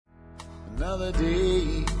Another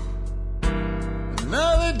day,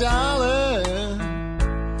 another dollar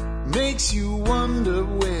makes you wonder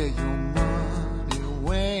where your money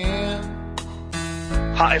went.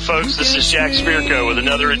 Hi, folks. This is Jack Spirko with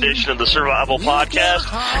another edition of the Survival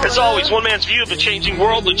Podcast. As always, one man's view of the changing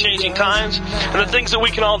world, the changing times, and the things that we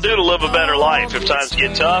can all do to live a better life if times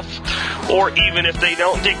get tough, or even if they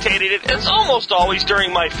don't dictate it. It's almost always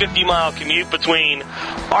during my 50-mile commute between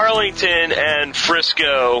Arlington and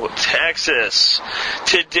Frisco, Texas.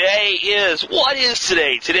 What is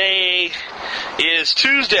today? Today is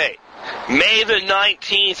Tuesday, May the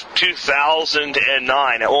 19th,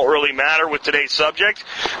 2009. It won't really matter with today's subject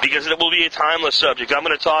because it will be a timeless subject. I'm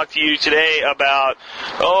going to talk to you today about,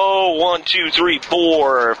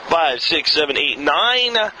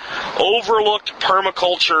 9 overlooked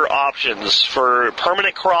permaculture options for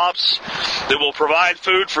permanent crops that will provide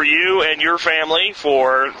food for you and your family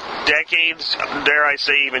for decades, dare I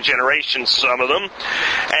say even generations, some of them.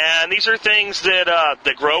 And these are things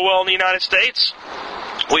that grow well in the United States.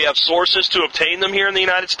 We have sources to obtain them here in the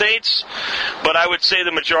United States, but I would say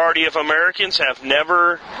the majority of Americans have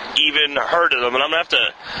never even heard of them. And I'm going to have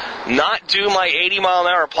to not do my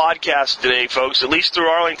 80-mile-an-hour podcast today, folks, at least through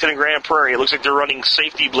Arlington and Grand Prairie. It looks like they're running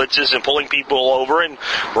safety blitzes and pulling people over and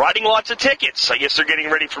writing lots of tickets. I guess they're getting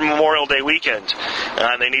ready for Memorial Day weekend.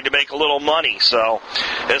 They need to make a little money. So,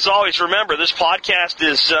 as always, remember, this podcast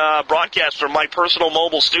is broadcast from my personal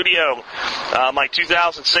mobile studio, my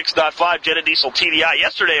 2006 .5 Jetta Diesel TDI.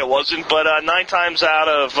 Yesterday it wasn't, but 99 times out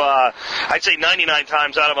of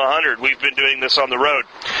 100, we've been doing this on the road.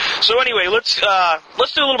 So anyway, let's do a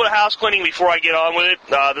little bit of house cleaning before I get on with it.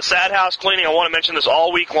 The sad house cleaning, I want to mention this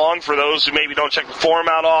all week long for those who maybe don't check the forum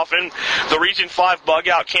out often. The Region 5 Bug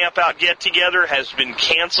Out Camp Out Get Together has been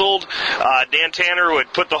canceled. Dan Tanner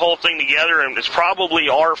would put the whole thing together, and it's probably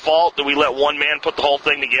our fault that we let one man put the whole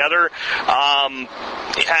thing together.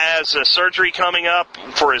 He has a surgery coming up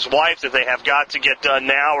for his wife that they have got to get done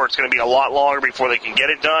now, or it's going to be a lot longer before they can get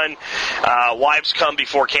it done. Wives come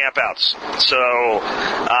before campouts. So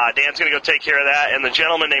Dan's going to go take care of that, and the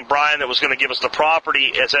gentleman named Brian that was going to give us the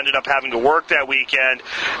property has ended up having to work that weekend,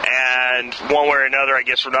 and one way or another, I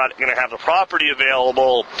guess we're not going to have the property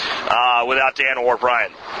available without Dan or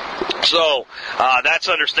Brian. So that's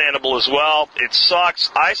understandable as well. It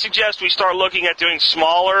sucks. I suggest we start looking at doing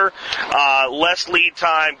smaller, less lead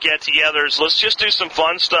time get-togethers. Let's just do some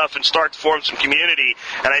fun stuff and start to form some community.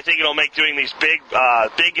 And I think it'll make doing these big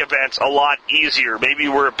events a lot easier. Maybe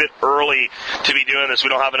we're a bit early to be doing this. We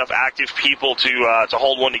don't have enough active people to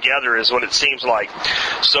hold one together, is what it seems like.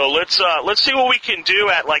 So let's see what we can do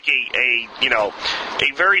at like a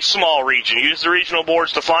very small region. Use the regional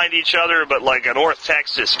boards to find each other, but like a North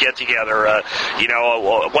Texas get together, a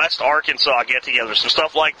West Arkansas get together, some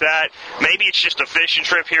stuff like that. Maybe it's just a fishing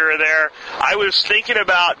trip here or there. I was thinking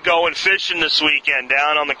about going fishing this weekend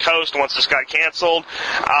down on the coast once this got canceled.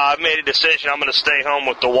 I've made a decision. I'm going to stay home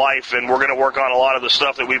with the wife, and we're going to work on a lot of the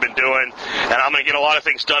stuff that we've been doing, and I'm going to get a lot of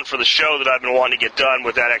things done for the show that I've been wanting to get done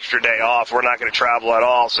with that extra day off. We're not going to travel at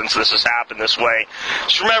all since this has happened this way.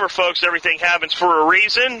 Just remember, folks, everything happens for a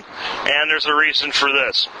reason, and there's a reason for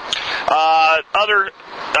this. Other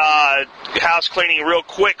house cleaning real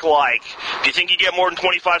quick, like, do you think you get more than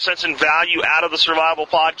 25 cents in value out of the Survival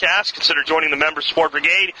Podcast? Consider joining the Member Support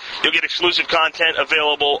Brigade. You'll get exclusive content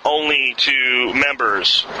available only to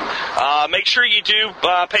members. Make sure you do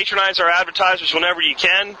patronize our advertisers whenever you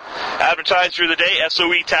can. Advertise through the day.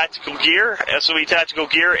 SOE Tactical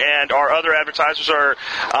Gear, and our other advertisers are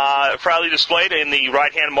proudly displayed in the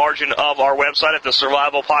right-hand margin of our website at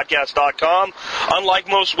thesurvivalpodcast.com. Unlike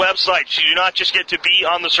most websites, you do not just get to be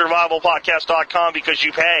on the survivalpodcast.com because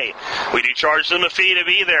you pay. We do charge them a fee to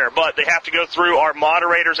be there, but they have to go through our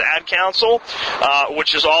Moderators Ad Council,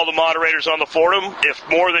 which is all the moderators on the forum. If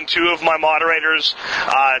more than two of my moderators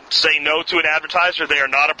say no to an advertiser, they are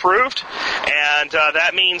not approved, and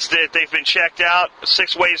that means that they've been checked out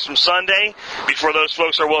 6 ways from Sunday before those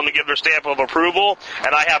folks are willing to give their stamp of approval,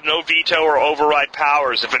 and I have no veto or override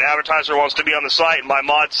powers. If an advertiser wants to be on the site and my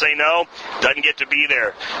mods say no, doesn't get to be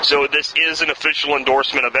there. So this is an official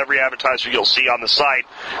endorsement of every advertiser you'll see on the site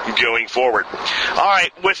going forward. All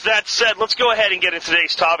right, with that said, let's go ahead and get into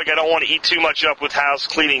today's topic. I don't want to eat too much up with house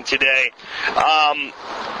cleaning today.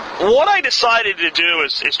 What I decided to do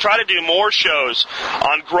is try to do more shows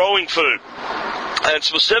on growing food. and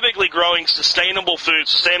specifically growing sustainable food,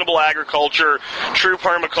 sustainable agriculture, true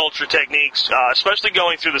permaculture techniques, especially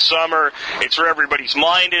going through the summer. It's where everybody's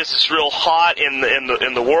mind is. It's real hot in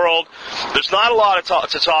the world. There's not a lot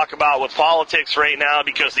to talk about with politics right now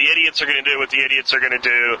because the idiots are going to do what the idiots are going to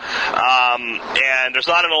do, and there's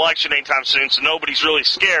not an election anytime soon, so nobody's really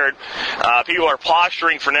scared. People are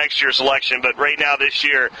posturing for next year's election, but right now this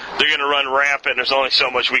year they're going to run rampant. There's only so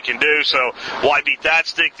much we can do, so why beat that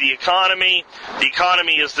stick? The economy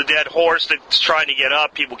is the dead horse that's trying to get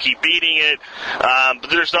up. People keep beating it. But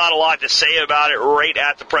there's not a lot to say about it right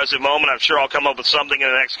at the present moment. I'm sure I'll come up with something in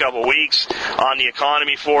the next couple of weeks on the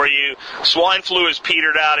economy for you. Swine flu has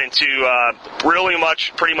petered out into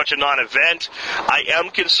pretty much a non-event. I am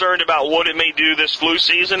concerned about what it may do this flu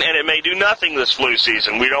season, and it may do nothing this flu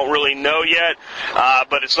season. We don't really know yet,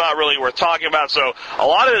 but it's not really worth talking about. So a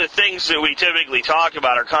lot of the things that we typically talk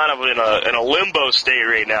about are kind of in a limbo state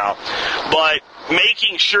right now. But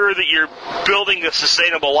making sure that you're building a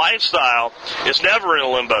sustainable lifestyle is never in a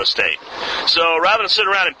limbo state. So rather than sit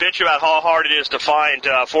around and bitch about how hard it is to find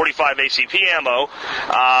 45 ACP ammo,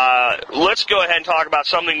 let's go ahead and talk about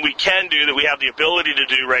something we can do that we have the ability to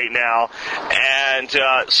do right now,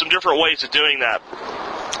 and some different ways of doing that.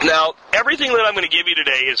 Now, everything that I'm going to give you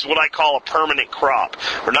today is what I call a permanent crop,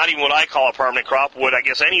 or not even what I call a permanent crop, what I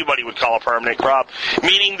guess anybody would call a permanent crop,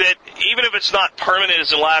 meaning that even if it's not permanent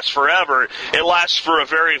as it lasts forever, it lasts for a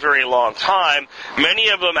very, very long time. Many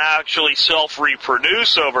of them actually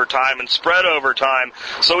self-reproduce over time and spread over time,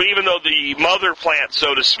 so even though the mother plant,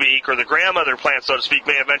 so to speak, or the grandmother plant, so to speak,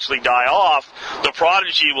 may eventually die off, the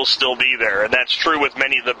prodigy will still be there, and that's true with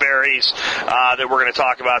many of the berries that we're going to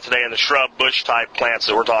talk about today, and the shrub bush-type plants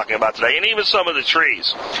that we're talking about today, and even some of the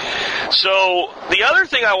trees. So the other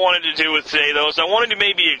thing I wanted to do with today, though, is I wanted to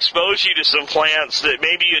maybe expose you to some plants that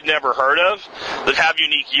maybe you'd never heard of, that have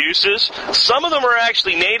unique uses. Some of them are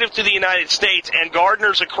actually native to the United States, and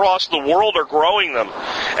gardeners across the world are growing them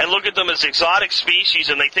and look at them as exotic species,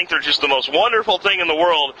 and they think they're just the most wonderful thing in the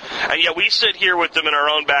world, and yet we sit here with them in our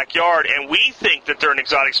own backyard, and we think that they're an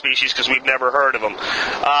exotic species because we've never heard of them.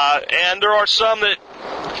 And there are some that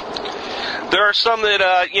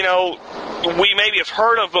we maybe have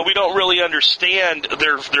heard of, but we don't really understand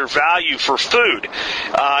their value for food.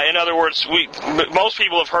 In other words, most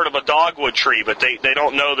people have heard of a dogwood tree, but they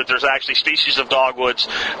don't know that there's actually species of dogwoods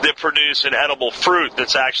that produce an edible fruit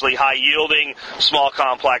that's actually high-yielding, small,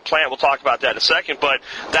 compact plant. We'll talk about that in a second, but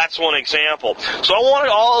that's one example. So I wanted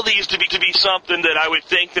all of these to be something that I would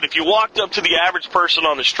think that if you walked up to the average person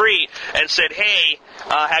on the street and said, hey,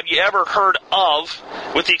 have you ever heard of,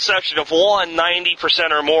 with the exception of one,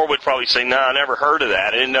 90% or more would probably say, no, I never heard of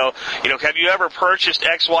that. I didn't know, have you ever purchased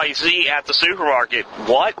XYZ at the supermarket?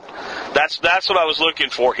 What? That's what I was looking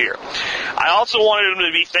for here. I also wanted them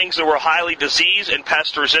to be things that were highly disease and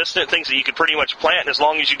pest resistant, things that you could pretty much plant, and as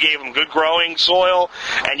long as you gave them good growing soil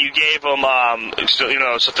and you gave them,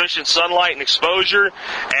 sufficient sunlight and exposure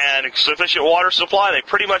and sufficient water supply, they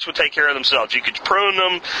pretty much would take care of themselves. You could prune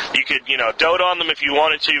them, you could, dote on them if you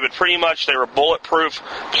wanted to, but pretty much they were bulletproof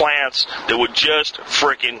plants that would just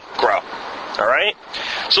frickin' grow. All right?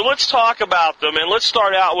 So let's talk about them, and let's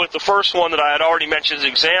start out with the first one that I had already mentioned as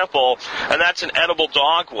an example, and that's an edible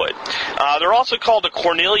dogwood. They're also called a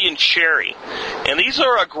Cornelian cherry, and these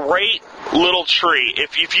are a great little tree.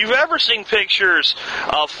 If you've ever seen pictures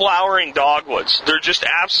of flowering dogwoods, they're just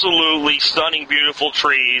absolutely stunning, beautiful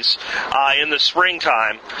trees in the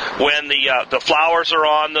springtime when the flowers are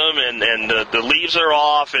on them and the leaves are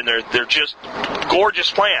off, and they're just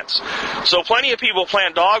gorgeous plants. So plenty of people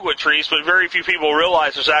plant dogwood trees, but very few people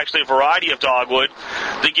realize there's actually a variety of dogwood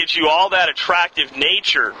that gives you all that attractive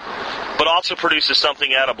nature, but also produces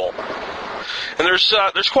something edible. And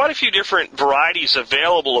there's quite a few different varieties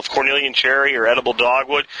available of Cornelian cherry or edible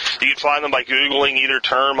dogwood. You can find them by Googling either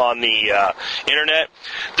term on the internet.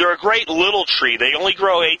 They're a great little tree. They only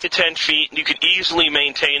grow 8 to 10 feet, and you can easily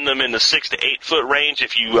maintain them in the 6 to 8 foot range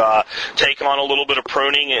if you take on a little bit of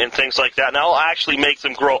pruning and things like that. And that'll actually make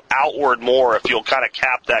them grow outward more if you'll kind of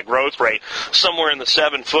cap that growth rate somewhere in the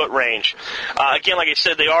 7 foot range. Again, like I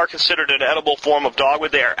said, they are considered an edible form of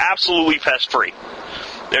dogwood. They are absolutely pest-free.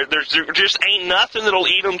 There just ain't nothing that'll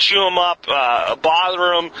eat them, chew them up,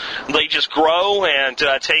 bother them. They just grow and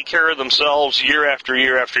take care of themselves year after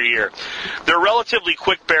year after year. They're relatively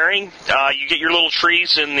quick bearing. You get your little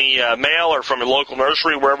trees in the mail or from a local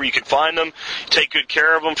nursery, wherever you can find them. You take good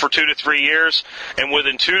care of them for 2 to 3 years, and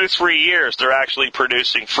within 2 to 3 years, they're actually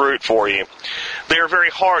producing fruit for you. They are very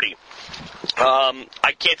hardy.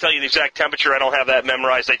 I can't tell you the exact temperature. I don't have that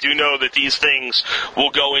memorized. I do know that these things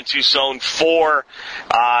will go into zone 4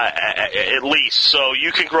 at least. So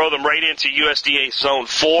you can grow them right into USDA zone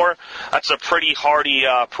 4. That's a pretty hardy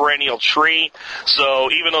perennial tree.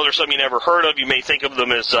 So even though they're something you never heard of, you may think of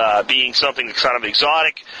them as being something that's kind of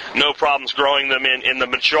exotic. No problems growing them in the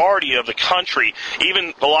majority of the country.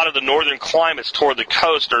 Even a lot of the northern climates toward the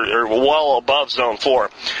coast are well above zone 4.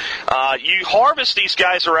 You harvest these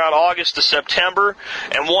guys around August to September,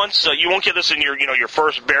 and once you won't get this in your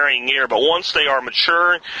first bearing year, but once they are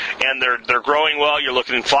mature and they're growing well, you're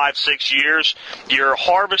looking in 5-6 years. Your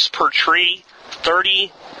harvest per tree,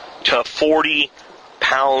 30 to 40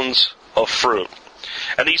 pounds of fruit.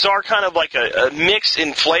 And these are kind of like a mix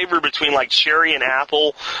in flavor between like cherry and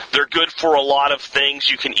apple. They're good for a lot of things.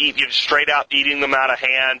 You can eat, you're straight out eating them out of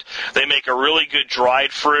hand. They make a really good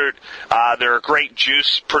dried fruit. They're a great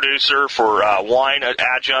juice producer for wine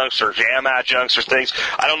adjuncts or jam adjuncts or things.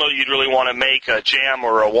 I don't know that you'd really want to make a jam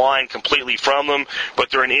or a wine completely from them, but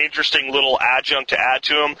they're an interesting little adjunct to add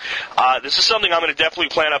to them. This is something I'm going to definitely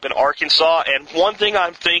plant up in Arkansas. And one thing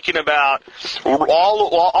I'm thinking about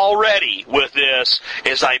already with this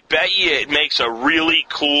is I bet you it makes a really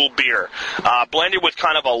cool beer. Blended with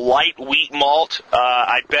kind of a light wheat malt,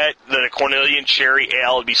 I bet that a Cornelian cherry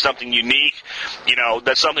ale would be something unique. You know,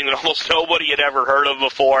 that's something that almost nobody had ever heard of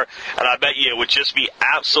before, and I bet you it would just be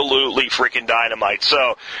absolutely freaking dynamite.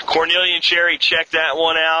 So, Cornelian cherry, check that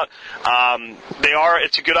one out.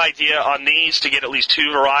 It's a good idea on these to get at least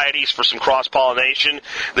 2 varieties for some cross-pollination.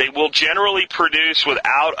 They will generally produce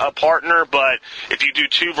without a partner, but if you do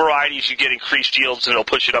 2 varieties, you get increased yields, and it'll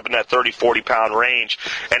push it up in that 30-40 pound range.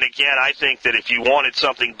 And again, I think that if you wanted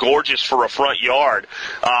something gorgeous for a front yard,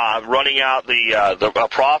 running out the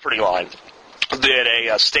property line, that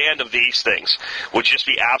a stand of these things would just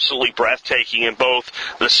be absolutely breathtaking in both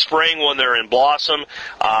the spring when they're in blossom,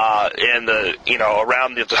 and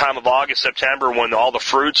around the time of August, September when all the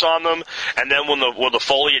fruit's on them, and then when the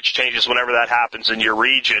foliage changes, whenever that happens in your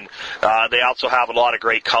region. They also have a lot of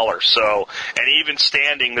great colors. So, and even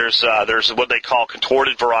standing, there's what they call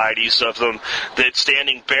contorted varieties of them that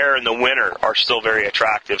standing bare in the winter are still very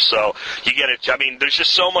attractive. So you get it. I mean, there's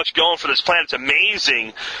just so much going for this plant. It's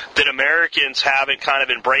amazing that Americans haven't kind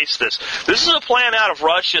of embraced this. This is a plant out of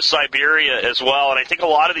Russia, Siberia as well, and I think a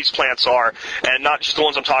lot of these plants are, and not just the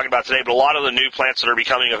ones I'm talking about today, but a lot of the new plants that are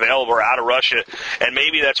becoming available are out of Russia, and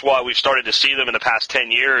maybe that's why we've started to see them in the past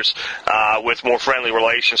 10 years with more friendly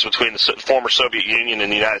relations between the former Soviet Union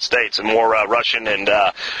and the United States, and more Russian and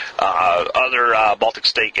other Baltic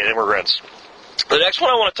state immigrants. The next one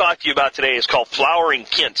I want to talk to you about today is called flowering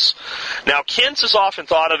quince. Now, quince is often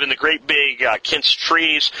thought of in the great big quince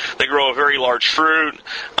trees. They grow a very large fruit,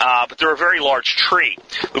 but they're a very large tree.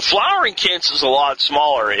 The flowering quince is a lot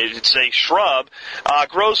smaller. It's a shrub,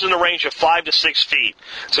 grows in the range of 5 to 6 feet.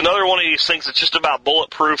 It's another one of these things that's just about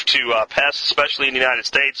bulletproof to pests, especially in the United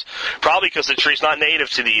States, probably because the tree's not native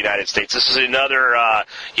to the United States. This is another,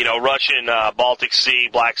 Russian, Baltic Sea,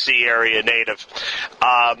 Black Sea area native.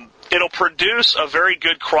 It'll produce a very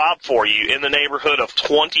good crop for you in the neighborhood of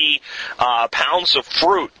 20 pounds of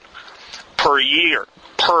fruit per year,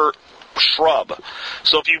 per shrub.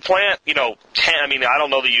 So if you plant, 10, I don't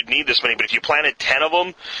know that you'd need this many, but if you planted 10 of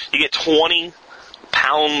them, you get 20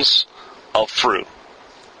 pounds of fruit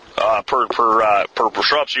per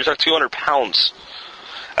shrub. So you're talking 200 pounds.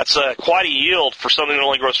 That's quite a yield for something that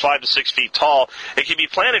only grows 5 to 6 feet tall. It can be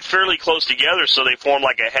planted fairly close together so they form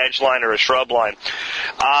like a hedge line or a shrub line.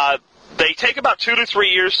 They take about 2 to 3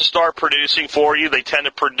 years to start producing for you. They tend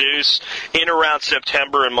to produce in around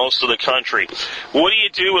September in most of the country. What do you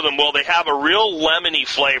do with them? Well, they have a real lemony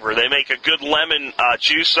flavor. They make a good lemon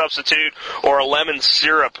juice substitute or a lemon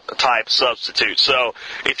syrup type substitute. So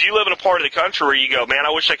if you live in a part of the country where you go, man,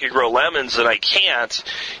 I wish I could grow lemons and I can't,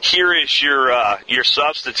 here is your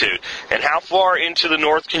substitute. And how far into the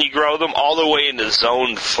north can you grow them? All the way into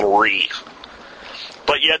zone 3.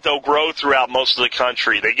 But yet they'll grow throughout most of the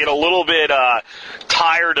country. They get a little bit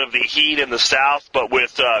tired of the heat in the south, but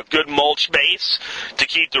with good mulch base to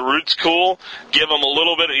keep the roots cool, give them a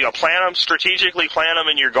little bit, strategically plant them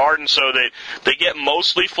in your garden so that they get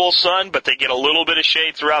mostly full sun, but they get a little bit of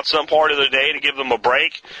shade throughout some part of the day to give them a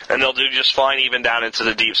break, and they'll do just fine even down into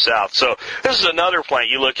the deep south. So this is another plant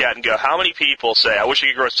you look at and go, how many people say, I wish I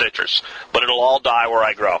could grow citrus, but it'll all die where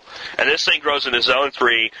I grow? And this thing grows into zone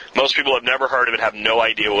 3. Most people have never heard of it, have no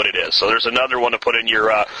idea what it is. So there's another one to put in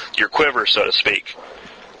your quiver, so to speak.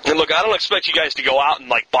 And look, I don't expect you guys to go out and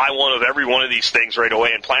buy one of every one of these things right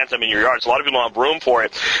away and plant them in your yards. A lot of people don't have room for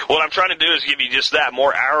it. What I'm trying to do is give you just that,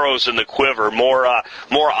 more arrows in the quiver, more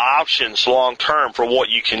options long term for what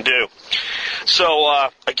you can do. So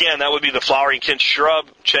again, that would be the flowering kin shrub.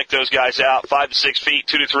 Check those guys out. 5 to 6 feet,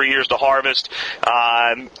 2 to 3 years to harvest.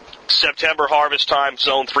 September harvest time,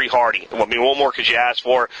 zone 3 hardy. I mean, what more could you ask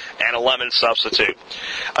for? And a lemon substitute.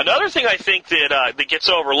 Another thing I think that gets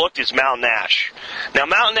overlooked is mountain ash. Now,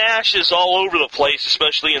 mountain ash is all over the place,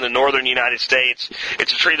 especially in the northern United States.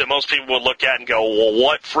 It's a tree that most people would look at and go, well,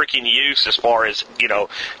 what freaking use as far as,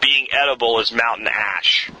 being edible is mountain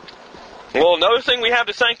ash? Well, another thing we have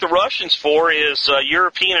to thank the Russians for is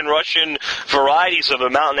European and Russian varieties of a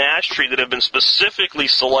mountain ash tree that have been specifically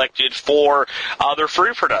selected for their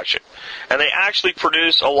fruit production. And they actually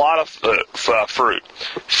produce a lot of fruit.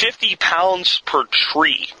 50 pounds per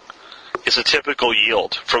tree is a typical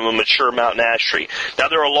yield from a mature mountain ash tree. Now,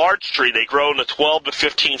 they're a large tree. They grow in the 12 to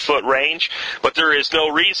 15-foot range, but there is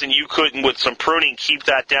no reason you couldn't, with some pruning, keep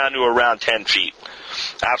that down to around 10 feet.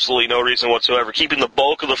 Absolutely no reason whatsoever. Keeping the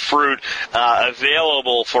bulk of the fruit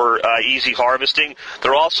available for easy harvesting.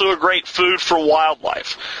 They're also a great food for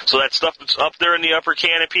wildlife. So that stuff that's up there in the upper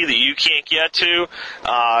canopy that you can't get to,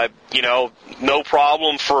 no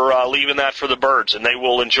problem for leaving that for the birds, and they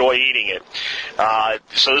will enjoy eating it.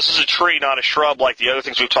 So this is a tree, not a shrub like the other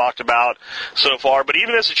things we've talked about so far. But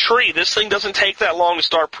even as a tree, this thing doesn't take that long to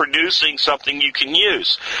start producing something you can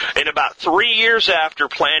use. In about 3 years after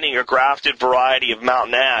planting a grafted variety of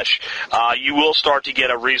mountain ash, you will start to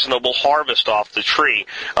get a reasonable harvest off the tree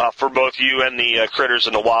for both you and the critters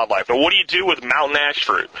and the wildlife. Now, what do you do with mountain ash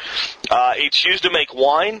fruit? It's used to make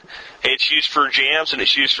wine, it's used for jams, and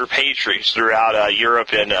it's used for pastries throughout Europe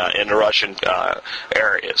and the Russian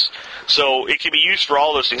areas. So it can be used for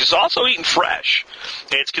all those things. It's also eaten fresh.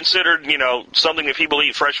 It's considered, something that people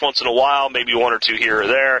eat fresh once in a while, maybe one or two here or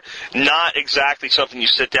there. Not exactly something you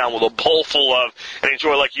sit down with a bowl full of and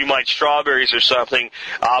enjoy like you might strawberries or something.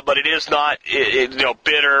 But it is not,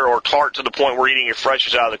 bitter or tart to the point where eating it fresh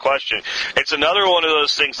is out of the question. It's another one of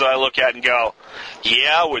those things that I look at and go,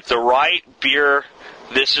 yeah, with the right beer,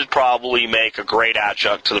 this would probably make a great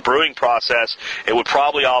adjunct to the brewing process. It would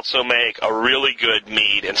probably also make a really good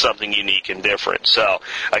mead and something unique and different. So,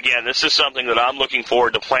 again, this is something that I'm looking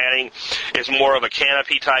forward to planting. It's more of a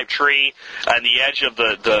canopy-type tree on the edge of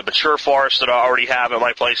the mature forest that I already have at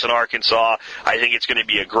my place in Arkansas. I think it's going to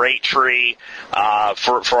be a great tree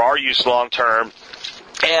for our use long-term.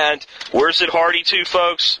 And where's it hardy to,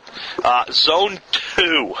 folks? Zone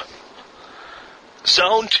 2.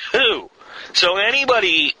 Zone 2. So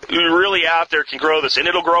anybody really out there can grow this, and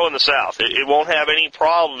it'll grow in the South. It won't have any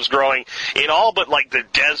problems growing in all but the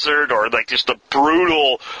desert or just the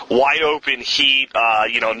brutal, wide-open heat,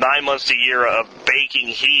 9 months a year of baking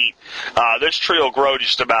heat. This tree will grow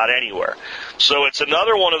just about anywhere. So it's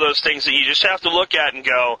another one of those things that you just have to look at and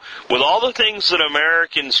go, with all the things that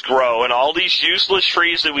Americans grow and all these useless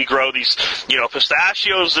trees that we grow, these,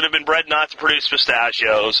 pistachios that have been bred not to produce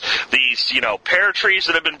pistachios, these, pear trees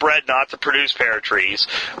that have been bred not to produce pear trees,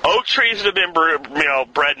 oak trees that have been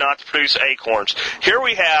bred not to produce acorns. Here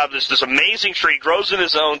we have this amazing tree, grows in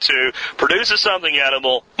its own too, produces something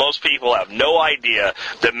edible. Most people have no idea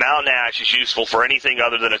that mountain ash is useful for anything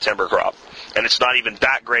other than a timber crop, and it's not even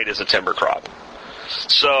that great as a timber crop.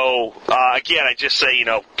 So, again, I just say,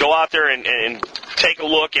 go out there and take a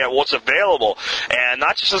look at what's available. And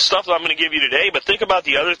not just the stuff that I'm going to give you today, but think about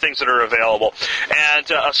the other things that are available. And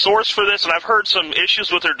a source for this, and I've heard some issues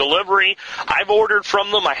with their delivery. I've ordered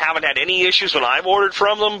from them. I haven't had any issues when I've ordered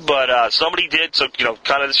from them, but somebody did. So,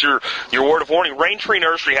 kind of this your word of warning. Raintree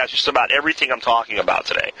Nursery has just about everything I'm talking about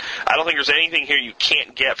today. I don't think there's anything here you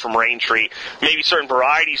can't get from Raintree. Maybe certain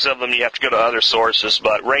varieties of them you have to go to other sources,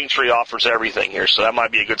 but Raintree offers everything here. So that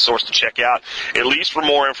might be a good source to check out, at least for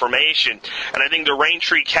more information. And I think the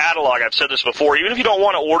Raintree catalog, I've said this before, even if you don't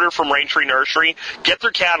want to order from Raintree Nursery, get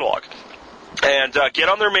their catalog. And get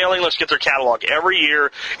on their mailing list, get their catalog every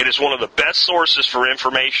year. It is one of the best sources for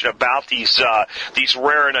information about these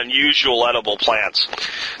rare and unusual edible plants.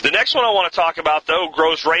 The next one I want to talk about, though,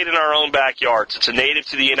 grows right in our own backyards. It's a native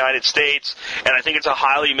to the United States, and I think it's a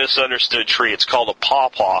highly misunderstood tree. It's called a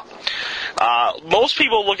pawpaw. Most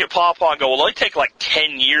people look at pawpaw and go, well, they take like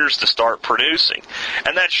 10 years to start producing.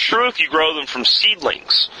 And that's true if you grow them from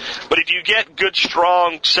seedlings. But if you get good,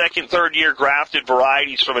 strong, second, third year grafted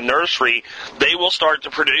varieties from a nursery, they will start to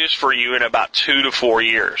produce for you in about 2 to 4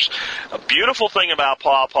 years. A beautiful thing about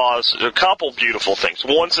pawpaws, a couple beautiful things.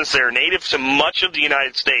 One, since they're native to much of the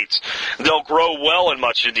United States, they'll grow well in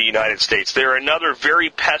much of the United States. They're another very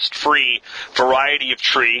pest-free variety of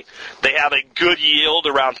tree. They have a good yield,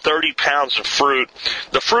 around 30 pounds of fruit.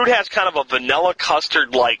 The fruit has kind of a vanilla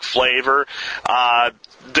custard-like flavor.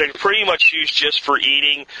 They're pretty much used just for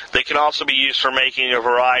eating. They can also be used for making a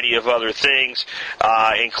variety of other things,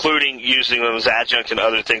 including using them as adjunct and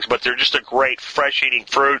other things. But they're just a great fresh-eating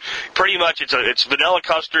fruit. Pretty much it's vanilla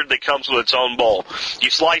custard that comes with its own bowl.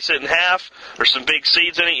 You slice it in half. There's some big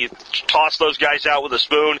seeds in it. You toss those guys out with a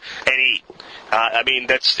spoon and eat.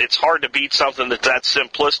 It's hard to beat something that's that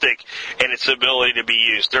simplistic in its ability to be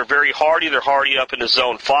used. They're very hardy. They're hardy up into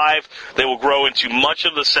zone 5. They will grow into much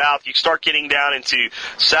of the South. You start getting down into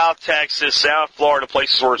South Texas, South Florida,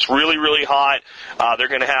 places where it's really, really hot. They're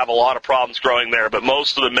going to have a lot of problems growing there, but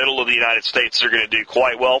most of the middle of the United States, they're going to do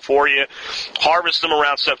quite well for you. Harvest them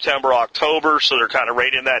around September, October, so they're kind of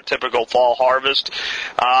right in that typical fall harvest.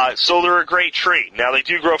 So they're a great tree. Now, they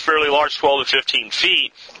do grow fairly large, 12 to 15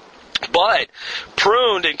 feet. But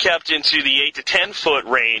pruned and kept into the 8 to 10 foot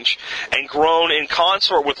range and grown in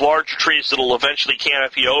consort with larger trees that will eventually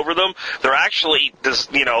canopy over them, they're actually,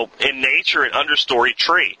 in nature, an understory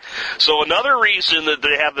tree. So another reason that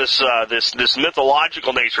they have this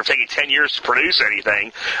mythological nature of taking 10 years to produce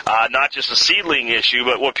anything, not just a seedling issue,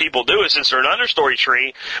 but what people do is, since they're an understory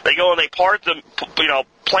tree, they go and they plant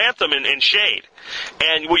them in shade.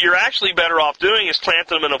 And what you're actually better off doing is plant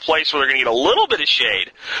them in a place where they're going to get a little bit of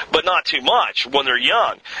shade, but not too much when they're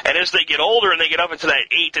young. And as they get older and they get up into that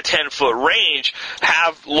 8 to 10 foot range,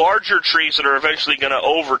 have larger trees that are eventually going to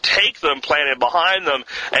overtake them, planted behind them,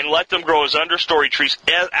 and let them grow as understory trees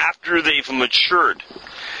after they've matured.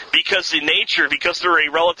 Because they're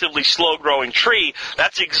a relatively slow-growing tree,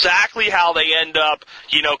 that's exactly how they end up,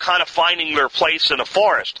 kind of finding their place in a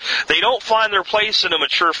forest. They don't find their place in a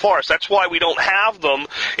mature forest. That's why we don't have them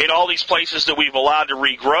in all these places that we've allowed to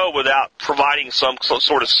regrow without providing some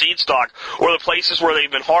sort of seed stock, or the places where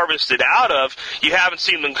they've been harvested out of, you haven't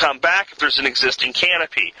seen them come back if there's an existing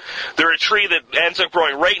canopy. They're a tree that ends up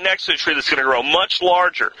growing right next to a tree that's going to grow much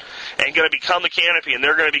larger and going to become the canopy, and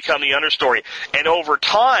they're going to become the understory. And over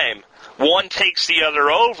time, one takes the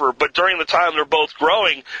other over, but during the time they're both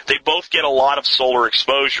growing, they both get a lot of solar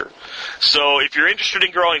exposure. So if you're interested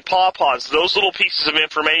in growing pawpaws, those little pieces of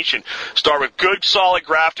information, start with good, solid,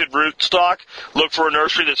 grafted rootstock. Look for a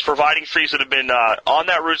nursery that's providing trees that have been on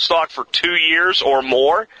that rootstock for 2 years or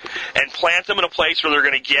more, and plant them in a place where they're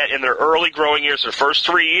going to get, in their early growing years, their first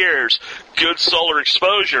 3 years, good solar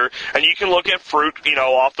exposure, and you can look at fruit,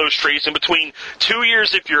 off those trees in between 2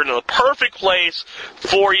 years if you're in the perfect place,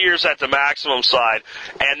 4 years at the maximum side,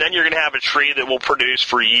 and then you're going to have a tree that will produce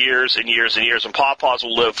for years and years and years, and pawpaws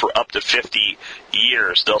will live for up to 50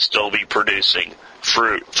 years. They'll still be producing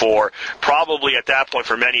fruit for, probably at that point,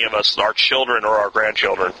 for many of us, our children or our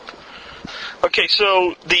grandchildren. Okay,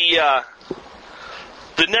 so the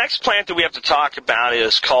next plant that we have to talk about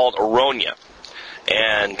is called aronia.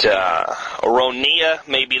 And aronia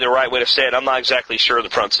may be the right way to say it. I'm not exactly sure of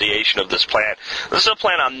the pronunciation of this plant. This is a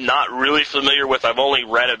plant I'm not really familiar with. I've only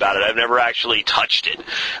read about it. I've never actually touched it.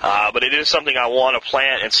 But it is something I want to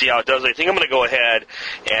plant and see how it does. I think I'm going to go ahead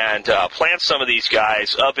and plant some of these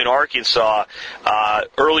guys up in Arkansas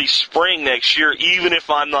early spring next year, even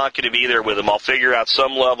if I'm not going to be there with them. I'll figure out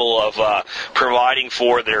some level of providing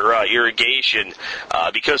for their irrigation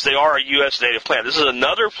because they are a U.S. native plant. This is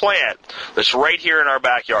another plant that's right here in our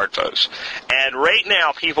backyard, folks. And right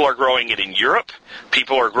now, people are growing it in Europe.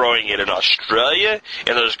 People are growing it in Australia,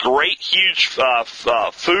 and those great, huge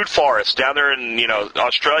food forests down there in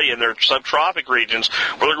Australia and their subtropic regions,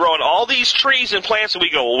 where they're growing all these trees and plants, and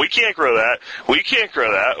we go, well, we can't grow that. We can't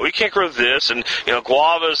grow that. We can't grow this, and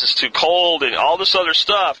guavas is too cold, and all this other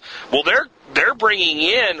stuff. Well, they're bringing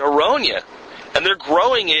in aronia. And they're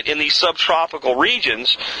growing it in these subtropical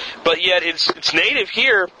regions, but yet it's native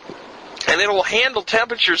here, and it'll handle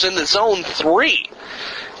temperatures in the zone 3.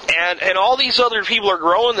 And all these other people are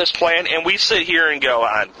growing this plant, and we sit here and go,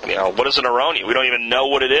 what is an aronia? We don't even know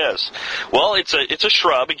what it is. Well, it's a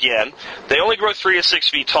shrub, again. They only grow 3 to 6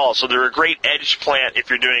 feet tall, so they're a great edge plant if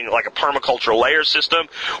you're doing like a permaculture layer system,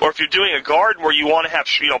 or if you're doing a garden where you want to have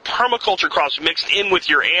permaculture crops mixed in with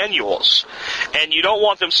your annuals. And you don't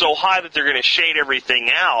want them so high that they're going to shade everything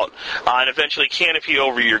out and eventually canopy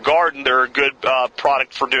over your garden. They're a good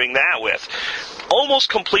product for doing that with. almost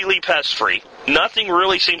completely pest-free. Nothing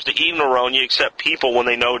really seems to eat Aronia except people when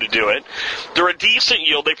they know to do it. They're a decent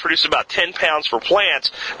yield. They produce about 10 pounds per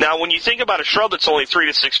plant. Now, when you think about a shrub that's only 3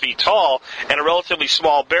 to 6 feet tall and a relatively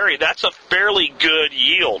small berry, that's a fairly good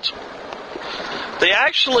yield. They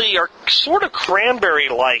actually are sort of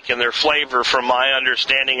cranberry-like in their flavor, from my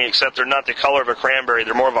understanding, except they're not the color of a cranberry.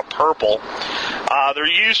 They're more of a purple. They're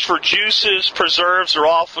used for juices, preserves. They're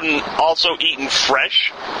often also eaten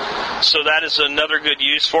fresh, so that is another good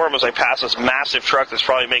use for them. As I pass this massive truck that's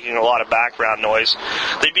probably making a lot of background noise.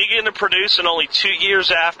 They begin to produce in only 2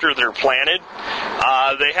 years after they're planted.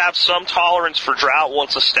 They have some tolerance for drought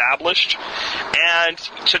once established. And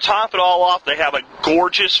to top it all off, they have a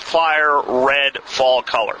gorgeous fire red fall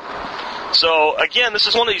color. So, again, this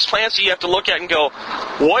is one of these plants that you have to look at and go,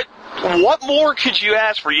 what more could you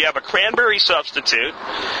ask for? You have a cranberry substitute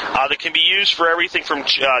that can be used for everything from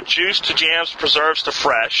juice to jams, preserves to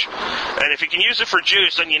fresh. And if you can use it for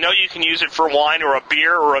juice, then you know you can use it for wine or a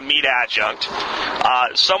beer or a meat adjunct.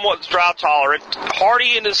 Somewhat drought tolerant,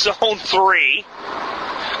 hardy into zone 3.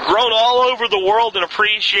 Grown all over the world and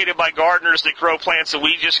appreciated by gardeners that grow plants that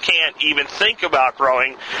we just can't even think about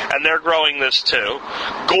growing, and they're growing this too.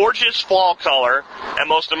 Gorgeous fall color, and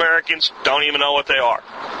most Americans don't even know what they are.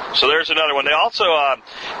 So there's another one. They also,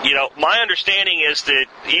 my understanding is that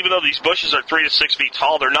even though these bushes are 3 to 6 feet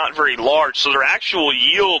tall, they're not very large, so their actual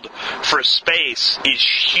yield for space is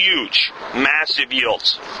huge. Massive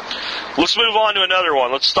yields. Let's move on to another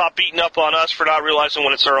one. Let's stop beating up on us for not realizing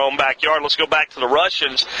when it's our own backyard. Let's go back to the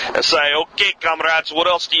Russians and say, okay, comrades, what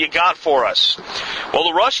else do you got for us? Well,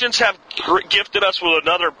 the Russians have gifted us with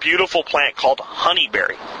another beautiful plant called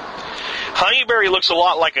honeyberry. Honeyberry looks a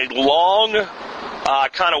lot like a long,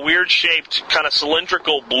 kind of weird-shaped, kind of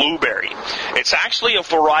cylindrical blueberry. It's actually a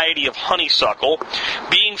variety of honeysuckle.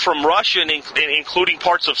 Being from Russia and including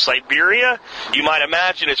parts of Siberia, you might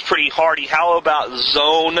imagine it's pretty hardy. How about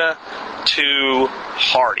Zone 2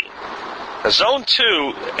 hardy? Zone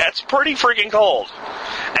 2, that's pretty freaking cold.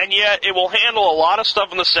 And yet, it will handle a lot of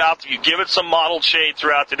stuff in the south if you give it some mottled shade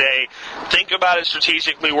throughout the day. Think about it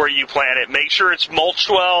strategically where you plant it. Make sure it's mulched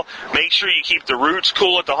well. Make sure you keep the roots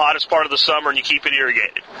cool at the hottest part of the summer, and you keep it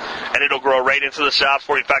irrigated. And it'll grow right into the south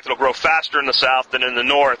for you. In fact, it'll grow faster in the south than in the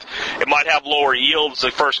north. It might have lower yields the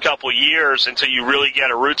first couple of years until you really get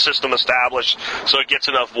a root system established so it gets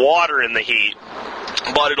enough water in the heat.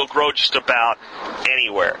 But it'll grow just about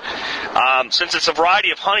anywhere. Since it's a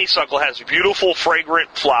variety of honeysuckle, it has beautiful, fragrant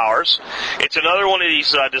flowers. It's another one of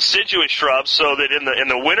these deciduous shrubs, so that in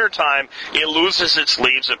the wintertime, it loses its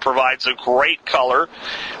leaves. It provides a great color.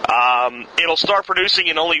 It'll start producing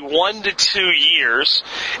in only 1 to 2 years.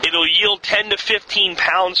 It'll yield 10 to 15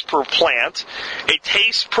 pounds per plant. It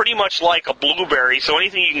tastes pretty much like a blueberry, so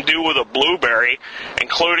anything you can do with a blueberry,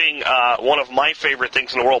 including one of my favorite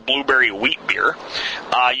things in the world, blueberry wheat beer,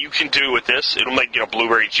 you can do with this. It'll make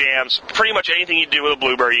blueberry jams. Pretty much anything you do with a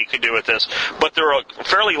blueberry, you can do with this. But they're a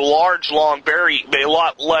fairly large, long berry, a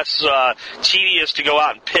lot less tedious to go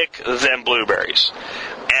out and pick than blueberries,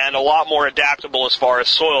 and a lot more adaptable as far as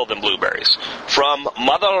soil than blueberries. From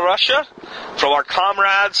Mother Russia, from our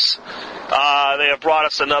comrades, they have brought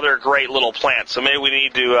us another great little plant. So maybe we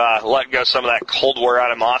need to let go some of that Cold War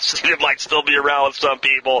animosity that might still be around with some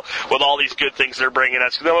people with all these good things they're bringing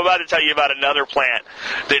us. Because I'm about to tell you about another plant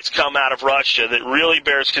that's come out of Russia that really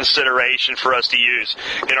bears consideration for us to use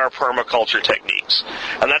in our permaculture techniques.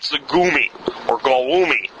 And that's the gumi, or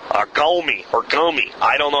goumi, gomi, or gomi.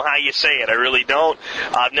 I don't know how you say it. I really don't.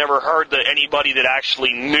 I've never heard that anybody that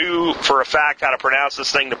actually knew for a fact how to pronounce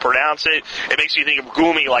this thing to pronounce it. It makes me think of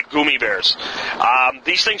gumi, like gummy bears.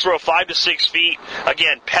 These things grow 5 to 6 feet.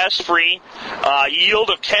 Again, pest-free. Yield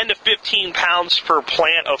of 10 to 15 pounds per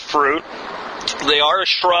plant of fruit. They are a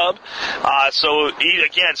shrub, so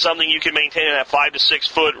again, something you can maintain in that 5 to 6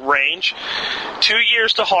 foot range. 2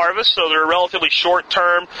 years to harvest, so they're relatively short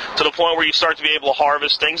term to the point where you start to be able to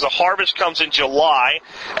harvest things. The harvest comes in July,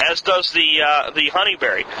 as does the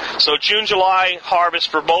honeyberry. So June, July harvest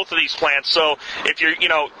for both of these plants. So if you're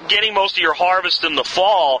getting most of your harvest in the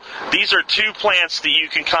fall, these are two plants that you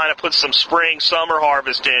can kind of put some spring, summer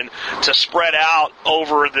harvest in to spread out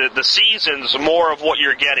over the seasons more of what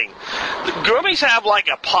you're getting. Gummies have like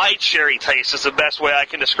a pie cherry taste is the best way I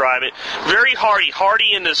can describe it. Very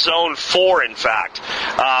hardy into zone 4, in fact,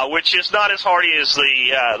 which is not as hardy as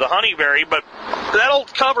the honeyberry, but that'll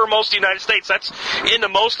cover most of the United States. That's into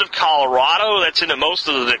most of Colorado. That's into most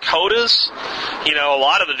of the Dakotas. a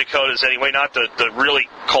lot of the Dakotas anyway, not the really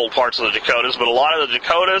cold parts of the Dakotas, but a lot of the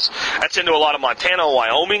Dakotas. That's into a lot of Montana and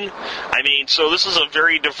Wyoming. So this is a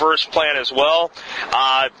very diverse plant as well.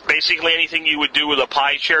 Basically anything you would do with a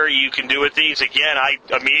pie cherry, you can do with these. Again, I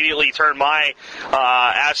immediately turned my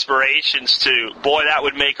aspirations to, boy, that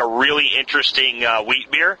would make a really interesting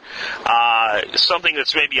wheat beer. Something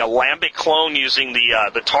that's maybe a lambic clone, using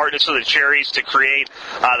the tartness of the cherries to create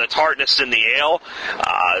the tartness in the ale.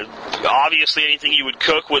 Obviously, anything you would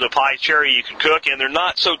cook with a pie cherry, you can cook, and they're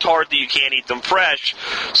not so tart that you can't eat them fresh.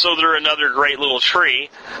 So they're another great little tree,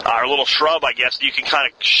 or little shrub, I guess, that you can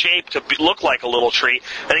kind of shape to look like a little tree.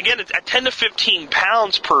 And again, at 10 to 15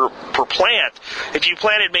 pounds per plant, if you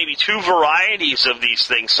planted maybe 2 varieties of these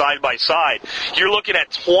things side by side, you're looking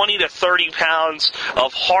at 20 to 30 pounds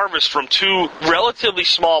of harvest from 2 relatively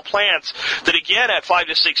small plants that, again, at 5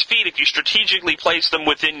 to 6 feet, if you strategically place them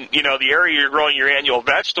within, the area you're growing your annual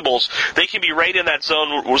vegetables, they can be right in that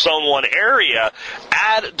zone 1 area.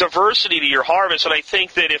 Add diversity to your harvest, and I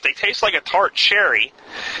think that if they taste like a tart cherry,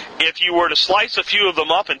 if you were to slice a few of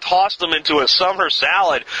them up and toss them into a summer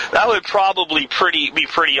salad, that would probably be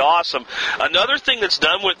pretty awesome. Another thing that's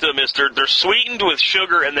done with them is they're sweetened with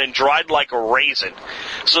sugar and then dried like a raisin.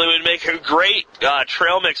 So they would make a great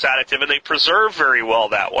trail mix additive, and they preserve very well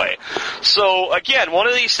that way. So again, one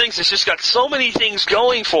of these things that's just got so many things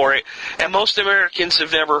going for it, and most Americans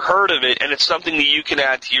have never heard of it, and it's something that you can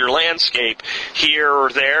add to your landscape here or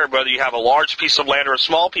there, whether you have a large piece of land or a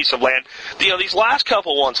small piece of land. These last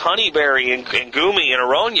couple ones, honeyberry and gumi and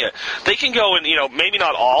aronia, they can go in, maybe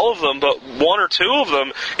not all of them, but 1 or 2 of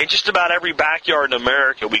them in just about every backyard in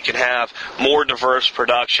America. We can have more diverse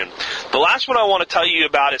production. The last one I want to tell you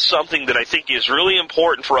about is something that I think is really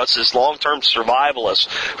important for us as long-term survivalists,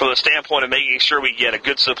 from the standpoint of making sure we get a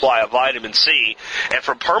good supply of vitamin C, and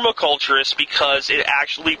for permaculturists, because it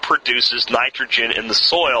actually produces nitrogen in the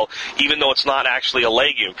soil, even though it's not actually a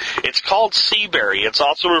legume. It's called seaberry. It's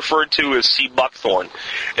also referred to as sea buckthorn.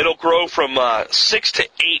 It'll grow from 6 to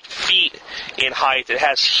 8 feet in height. It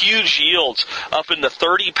has huge yields up in the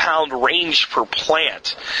 30-pound range per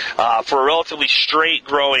plant for a relatively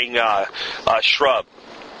straight-growing shrub.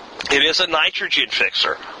 It is a nitrogen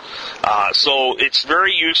fixer. So it's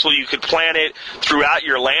very useful. You could plant it throughout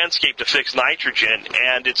your landscape to fix nitrogen,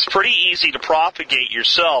 and it's pretty easy to propagate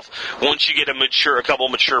yourself once you get a couple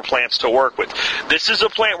mature plants to work with. This is a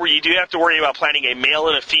plant where you do have to worry about planting a male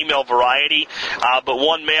and a female variety, but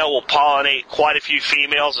one male will pollinate quite a few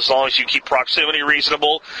females as long as you keep proximity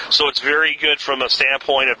reasonable. So it's very good from a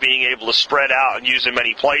standpoint of being able to spread out and use in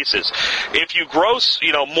many places. If you grow,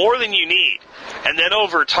 more than you need, and then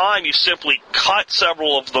over time you simply cut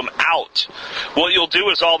several of them out, what you'll do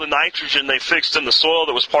is all the nitrogen they fixed in the soil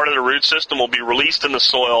that was part of the root system will be released in the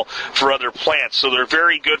soil for other plants. So they're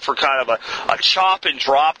very good for kind of a chop and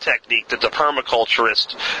drop technique that the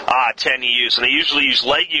permaculturists tend to use. And they usually use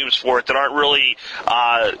legumes for it that aren't really,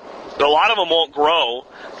 a lot of them won't grow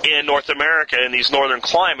in North America in these northern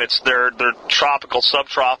climates. They're tropical,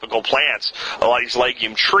 subtropical plants, a lot of these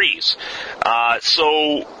legume trees.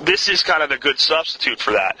 So this is kind of a good substitute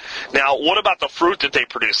for that. Now, what about the fruit that they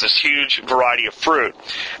produce, this huge variety of fruit?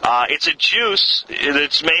 It's a juice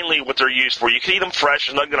that's mainly what they're used for. You can eat them fresh.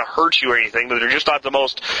 It's not going to hurt you or anything, but they're just not the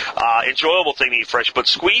most enjoyable thing to eat fresh. But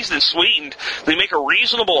squeezed and sweetened, they make a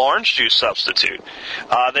reasonable orange juice substitute.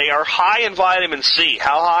 They are high in vitamin C.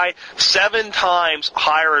 How high? 7 times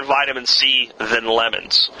higher in vitamin C than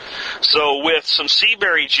lemons. So with some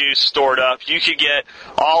seaberry juice stored up, you could get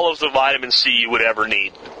all of the vitamin C you would ever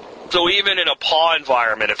need. So even in a paw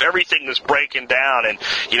environment, if everything is breaking down and,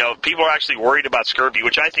 people are actually worried about scurvy,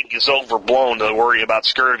 which I think is overblown to worry about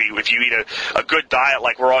scurvy if you eat a good diet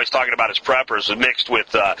like we're always talking about as preppers, mixed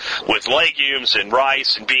with legumes and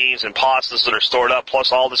rice and beans and pastas that are stored up,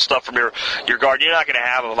 plus all this stuff from your garden, you're not going to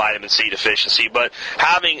have a vitamin C deficiency. But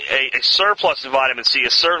having a surplus of vitamin C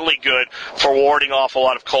is certainly good for warding off a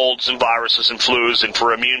lot of colds and viruses and flus and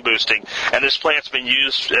for immune boosting. And this plant's been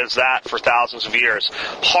used as that for thousands of years.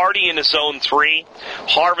 Hardy in zone 3.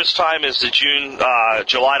 Harvest time is the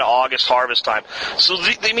July to August harvest time. So,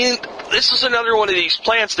 this is another one of these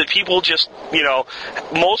plants that people just,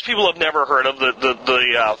 most people have never heard of.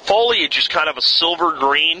 The foliage is kind of a silver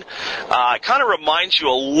green. It kind of reminds you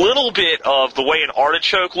a little bit of the way an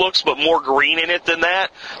artichoke looks, but more green in it than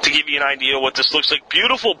that, to give you an idea of what this looks like.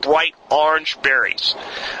 Beautiful, bright orange berries.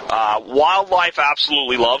 Wildlife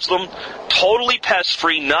absolutely loves them. Totally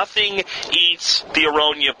pest-free. Nothing eats the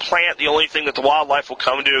aronia plant. The only thing that the wildlife will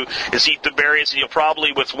come to is eat the berries, and you'll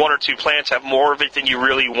probably, with 1 or 2 plants, have more of it than you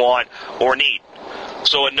really want or need.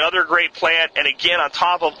 So another great plant, and again, on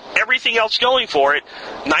top of everything else going for it,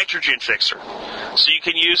 nitrogen fixer. so you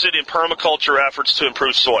can use it in permaculture efforts to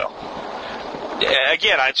improve soil.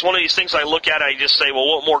 Again, it's one of these things I look at and I just say, well,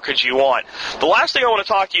 what more could you want? The last thing I want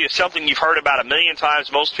to talk to you is something you've heard about a million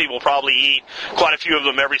times. Most people probably eat quite a few of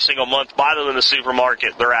them every single month, buy them in the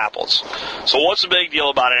supermarket. They're apples. So what's the big deal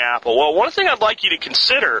about an apple? Well, one thing I'd like you to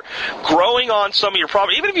consider growing on some of your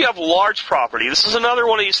property, even if you have large property, this is another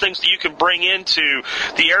one of these things that you can bring into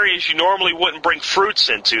the areas you normally wouldn't bring fruits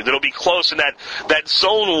into, that'll be close in that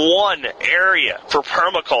zone 1 area for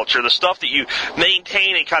permaculture, the stuff that you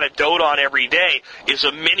maintain and kind of dote on every day, is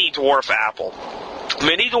a mini dwarf apple.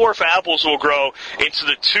 Mini dwarf apples will grow into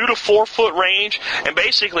the 2 to 4 foot range, and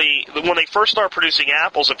basically, when they first start producing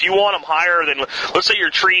apples, if you want them higher than, let's say your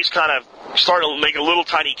trees kind of start to make a little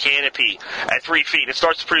tiny canopy at 3 feet, it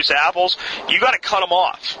starts to produce apples, you got to cut them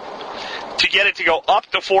off to get it to go up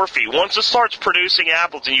to 4 feet. Once it starts producing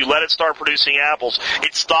apples and you let it start producing apples,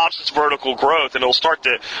 it stops its vertical growth and it'll start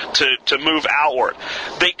to move outward.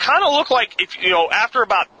 They kind of look like, if after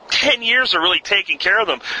about 10 years of really taking care of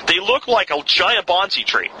them, they look like a giant bonsai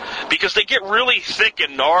tree because they get really thick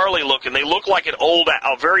and gnarly looking. They look like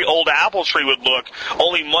a very old apple tree would look,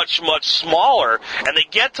 only much, much smaller, and they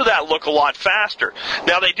get to that look a lot faster.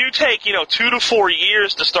 Now, they do take, 2 to 4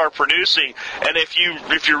 years to start producing, and if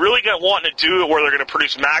you're really wanting to do it where they're going to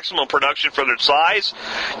produce maximum production for their size,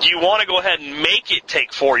 you want to go ahead and make it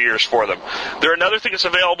take 4 years for them. There are another thing that's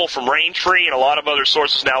available from Rain Tree and a lot of other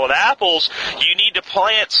sources now with apples. You need to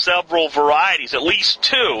plant several varieties, at least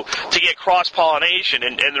 2, to get cross-pollination.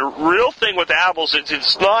 And the real thing with apples is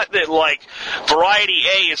it's not that, like, variety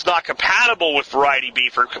A is not compatible with variety B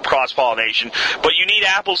for cross-pollination, but you need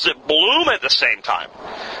apples that bloom at the same time.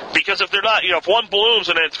 Because if they're not, if one blooms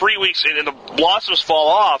and then 3 weeks and the blossoms fall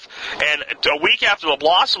off, and a week after the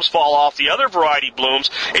blossoms fall off, the other variety blooms,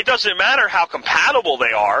 it doesn't matter how compatible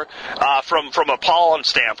they are from a pollen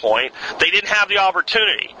standpoint. They didn't have the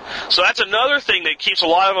opportunity. So that's another thing that keeps a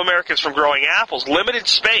lot of Americans from growing apples. Limited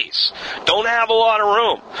space. Don't have a lot of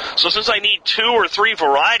room. So since I need 2 or 3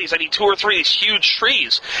 varieties, I need 2 or 3 of these huge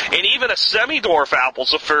trees. And even a semi-dwarf apple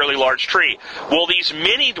is a fairly large tree. Well, these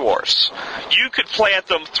mini dwarfs, you could plant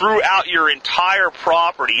them throughout your entire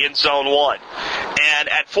property in zone 1. And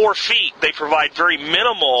at 4 feet, they provide very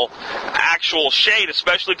minimal actual shade,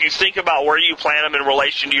 especially if you think about where you plant them in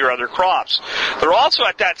relation to your other crops. They're also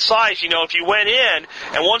at that size, if you went in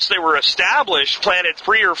and once they were established, planted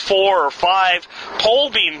 3 or 4 or 5 pole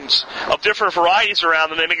beans of different varieties around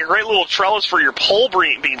them, they make a great little trellis for your pole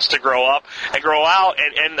beans to grow up and grow out,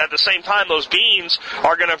 and at the same time, those beans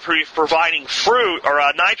are going to be providing fruit or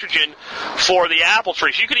nitrogen for the apple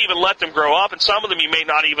trees. You could even let them grow up, and some of them you may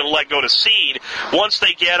not even let go to seed. Once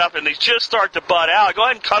they get up and they just start to bud out, go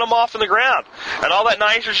ahead and cut them off in the ground. And all that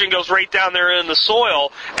nitrogen goes right down there in the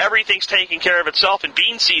soil. Everything's taking care of itself, and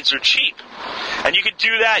bean seeds are cheap. And you can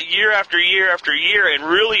do that year after year after year and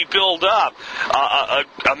really build up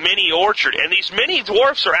a mini orchard. And these mini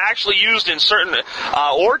dwarfs are actually used in certain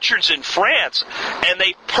orchards in France, and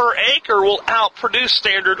they per acre will outproduce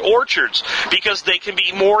standard orchards because they can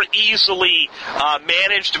be more easily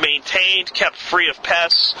managed, maintained, kept free of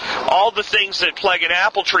pests. All the things that plague an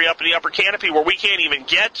apple tree up in the upper canopy where we can't even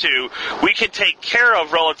get to, we can take care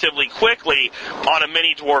of relatively quickly on a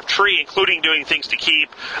mini dwarf tree, including doing things to keep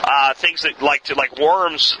things that like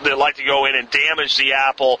worms that like to go in and damage the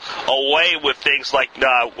apple away with things like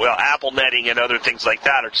apple netting and other things like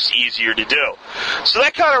that are just easier to do. So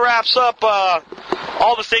that kind of wraps up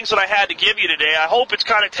all the things that I had to give you today. I hope it's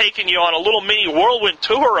kind of taken you on a little mini whirlwind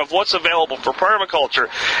tour of what's available for permaculture.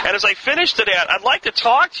 And as I finish today, I'd like to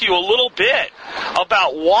talk to you a little bit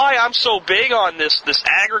about why I'm so big on this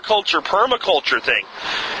agriculture permaculture thing.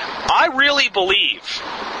 I really believe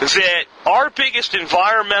that our biggest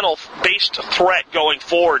environmental-based threat going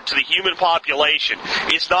forward to the human population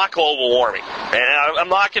is not global warming. And I'm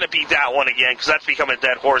not going to beat that one again because that's become a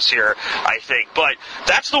dead horse here, I think. But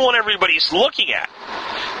that's the one everybody's looking at.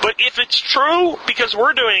 But if it's true because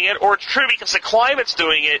we're doing it, or it's true because the climate's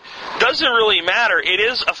doing it, doesn't really matter. It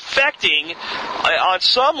is affecting, on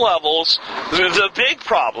some levels, the big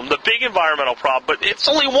problem, the big environmental problem. But it's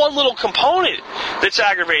only one little component that's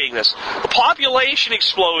aggravating this. The population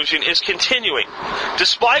explosion is continuing.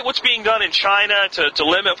 Despite what's being done in China to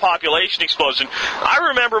limit population explosion, I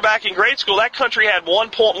remember back in grade school, that country had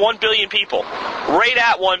 1.1 billion people. Right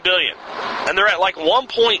at 1 billion. And they're at like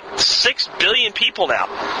 1.6 billion people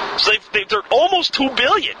now. So they're almost 2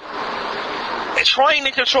 billion. trying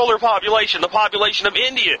to control their population. The population of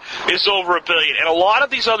India is over 1 billion. And a lot of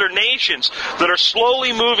these other nations that are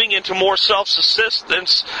slowly moving into more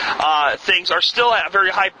self-subsistence things are still at very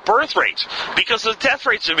high birth rates because the death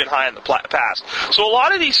rates have been high in the past. So a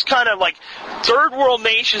lot of these kind of like third world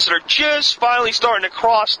nations that are just finally starting to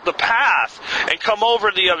cross the path and come over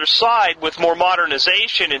to the other side with more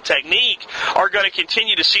modernization and technique are going to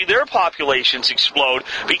continue to see their populations explode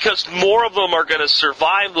because more of them are going to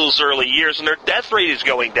survive those early years and their death rate is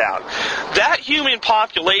going down. That human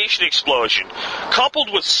population explosion,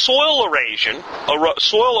 coupled with soil erosion,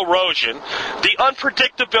 the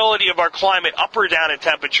unpredictability of our climate, up or down in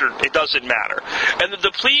temperature, it doesn't matter, and the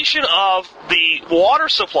depletion of the water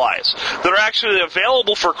supplies that are actually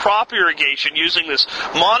available for crop irrigation using this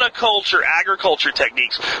monoculture agriculture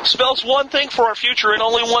techniques spells one thing for our future and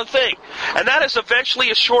only one thing, and that is eventually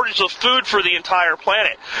a shortage of food for the entire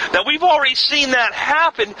planet. Now, we've already seen that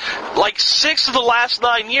happen. Like 6 of the last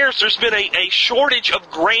 9 years, there's been a shortage of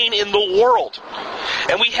grain in the world.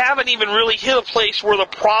 And we haven't even really hit a place where the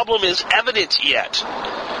problem is evident yet.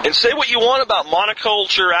 And say what you want about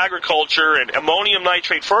monoculture agriculture and ammonium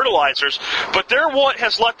nitrate fertilizers, but they're what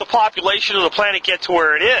has let the population of the planet get to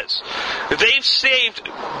where it is. They've saved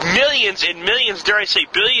millions and millions, dare I say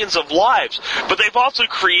billions of lives, but they've also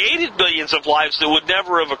created billions of lives that would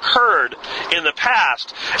never have occurred in the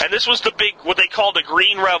past. And this was the big, what they called the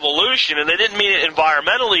green revolution, and they didn't mean it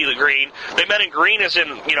environmentally the green. They meant it green as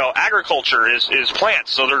in, agriculture is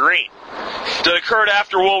plants, so they're green. That occurred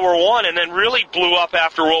after World War I and then really blew up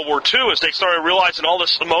after World War II as they started realizing all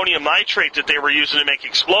this ammonium nitrate that they were using to make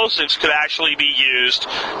explosives could actually be used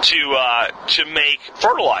to make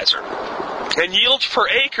fertilizer. And yields per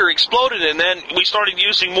acre exploded, and then we started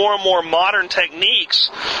using more and more modern techniques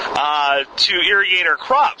to irrigate our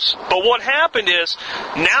crops. But what happened is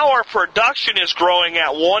now our production is growing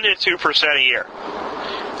at 1 to 2% a year.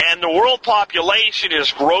 And the world population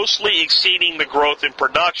is grossly exceeding the growth in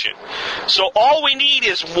production. So all we need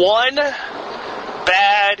is one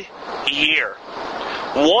bad year.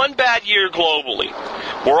 One bad year globally,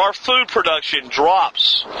 where our food production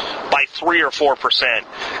drops by 3 or 4%,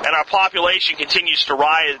 and our population continues to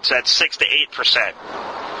rise at 6 to 8%.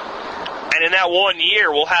 And in that 1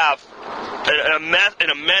 year, we'll have an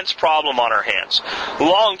immense problem on our hands.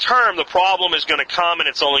 Long term, the problem is going to come and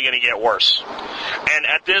it's only going to get worse. And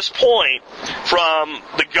at this point, from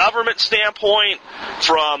the government standpoint,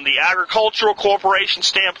 from the agricultural corporation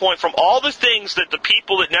standpoint, from all the things that the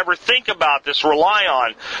people that never think about this rely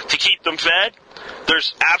on to keep them fed,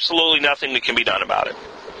 there's absolutely nothing that can be done about it.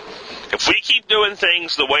 If we keep doing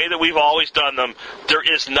things the way that we've always done them, there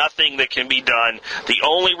is nothing that can be done. The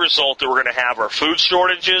only result that we're going to have are food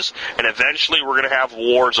shortages, and eventually we're going to have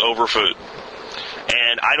wars over food.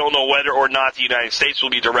 And I don't know whether or not the United States will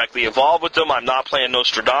be directly involved with them. I'm not playing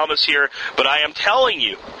Nostradamus here, but I am telling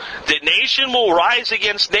you that nation will rise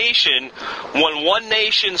against nation when one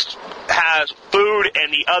nation has food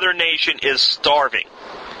and the other nation is starving.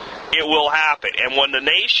 It will happen. And when the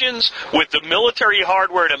nations with the military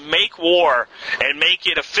hardware to make war and make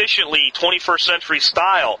it efficiently 21st century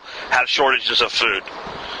style have shortages of food,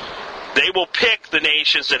 they will pick the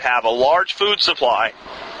nations that have a large food supply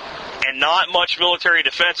and not much military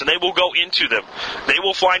defense, and they will go into them. They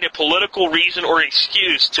will find a political reason or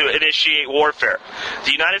excuse to initiate warfare.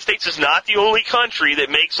 The United States is not the only country that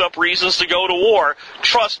makes up reasons to go to war.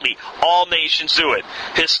 Trust me, all nations do it.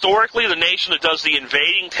 Historically, the nation that does the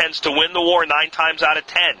invading tends to win the war 9 times out of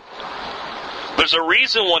 10. There's a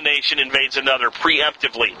reason one nation invades another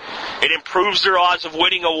preemptively. It improves their odds of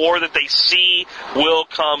winning a war that they see will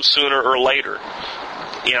come sooner or later.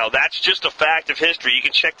 That's just a fact of history. You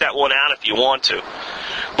can check that one out if you want to.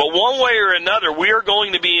 But one way or another, we are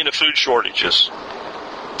going to be into food shortages.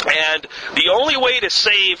 And the only way to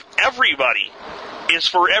save everybody is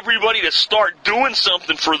for everybody to start doing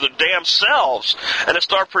something for their damn selves and to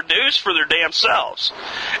start produce for their damn selves.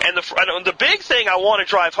 And the big thing I want to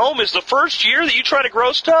drive home is the first year that you try to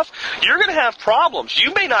grow stuff, you're going to have problems.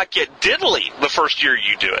 You may not get diddly the first year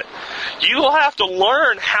you do it. You will have to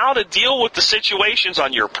learn how to deal with the situations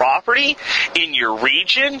on your property, in your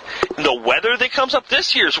region, the weather that comes up.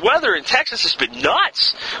 This year's weather in Texas has been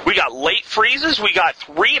nuts. We got late freezes. We got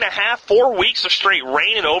 3.5, 4 weeks of straight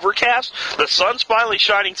rain and overcast. The sun's finally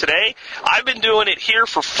shining today. I've been doing it here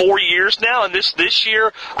for 4 years now, and this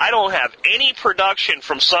year I don't have any production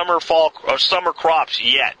from summer crops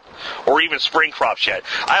yet, or even spring crops yet.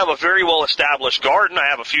 I have a very well-established garden. I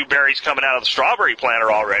have a few berries coming out of the strawberry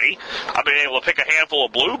planter already. I've been able to pick a handful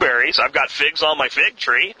of blueberries. I've got figs on my fig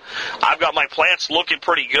tree. I've got my plants looking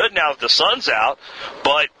pretty good now that the sun's out,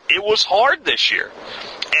 but it was hard this year.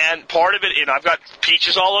 And part of it, and I've got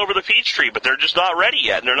peaches all over the peach tree, but they're just not ready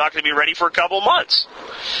yet, and they're not going to be ready for a couple months.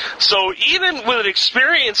 So even with an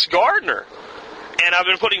experienced gardener, and I've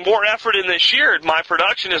been putting more effort in this year, my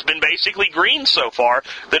production has been basically greens so far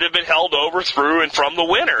that have been held over through and from the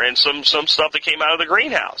winter, and some stuff that came out of the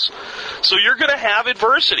greenhouse. So you're going to have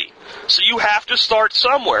adversity. So you have to start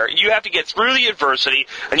somewhere. You have to get through the adversity,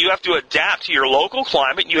 and you have to adapt to your local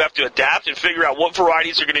climate. You have to adapt and figure out what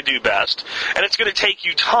varieties are going to do best. And it's going to take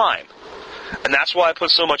you time. And that's why I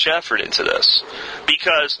put so much effort into this.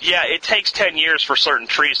 Because, yeah, it takes 10 years for certain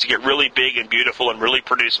trees to get really big and beautiful and really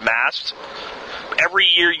produce mast. Every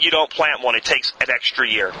year you don't plant one, it takes an extra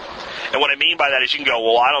year. And what I mean by that is you can go,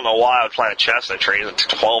 well, I don't know why I would plant a chestnut tree in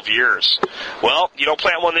 12 years. Well, you don't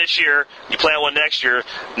plant one this year, you plant one next year.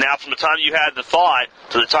 Now, from the time you had the thought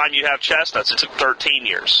to the time you have chestnuts, it's 13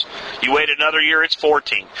 years. You wait another year, it's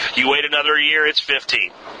 14. You wait another year, it's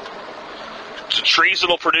 15. Trees that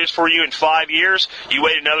will produce for you in 5 years, you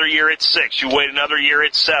wait another year, it's 6. You wait another year,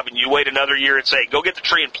 it's 7. You wait another year, it's 8. Go get the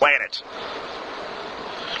tree and plant it.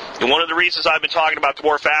 And one of the reasons I've been talking about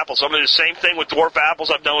dwarf apples, I'm going to do the same thing with dwarf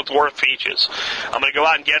apples I've done with dwarf peaches. I'm going to go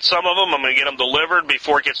out and get some of them. I'm going to get them delivered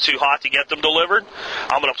before it gets too hot to get them delivered.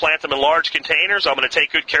 I'm going to plant them in large containers. I'm going to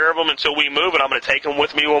take good care of them until we move, and I'm going to take them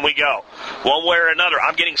with me when we go. One way or another,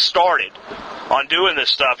 I'm getting started on doing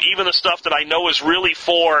this stuff, even the stuff that I know is really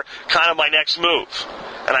for kind of my next move.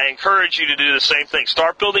 And I encourage you to do the same thing.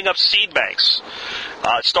 Start building up seed banks.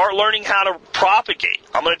 Start learning how to propagate.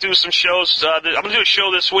 I'm going to do some shows. I'm going to do a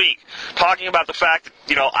show this week talking about the fact that,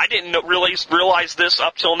 I didn't really realize this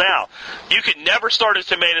up till now. You can never start a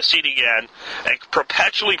tomato seed again and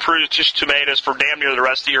perpetually produce tomatoes for damn near the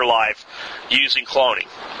rest of your life using cloning.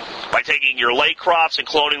 By taking your late crops and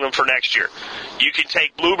cloning them for next year. You can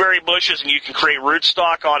take blueberry bushes and you can create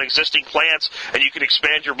rootstock on existing plants, and you can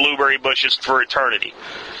expand your blueberry bushes for eternity.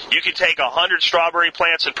 You can take 100 strawberry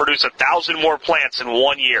plants and produce 1,000 more plants in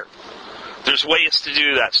 1 year. There's ways to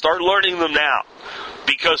do that. Start learning them now,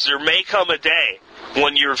 because there may come a day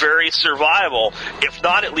when your very survival, if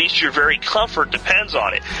not at least your very comfort, depends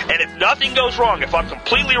on it. And if nothing goes wrong, if I'm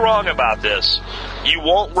completely wrong about this, you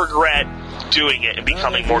won't regret doing it and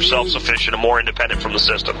becoming more self-sufficient and more independent from the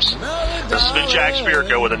systems. This has been Jack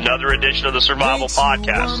Spirko with another edition of the Survival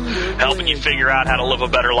Podcast, helping you figure out how to live a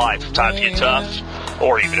better life if times get tough,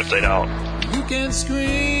 or even if they don't. You can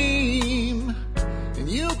scream and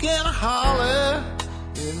you can holler,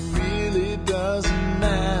 it really doesn't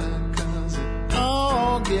matter, 'cause it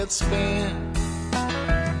all gets spent.